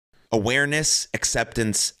Awareness,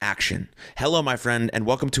 acceptance, action. Hello, my friend, and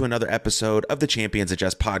welcome to another episode of the Champions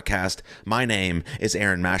Adjust podcast. My name is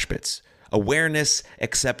Aaron Mashpitz. Awareness,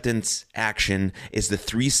 acceptance, action is the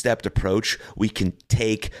three-step approach we can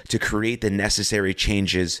take to create the necessary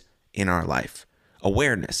changes in our life.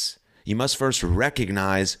 Awareness. You must first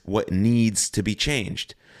recognize what needs to be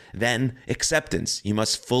changed. Then acceptance. You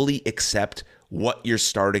must fully accept what your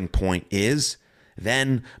starting point is.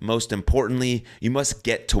 Then, most importantly, you must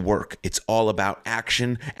get to work. It's all about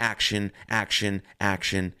action, action, action,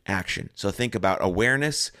 action, action. So think about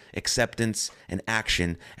awareness, acceptance, and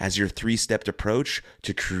action as your three-step approach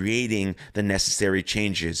to creating the necessary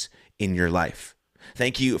changes in your life.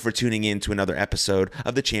 Thank you for tuning in to another episode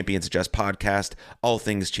of the Champions Adjust podcast. All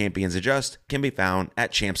things Champions Adjust can be found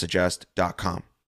at champsadjust.com.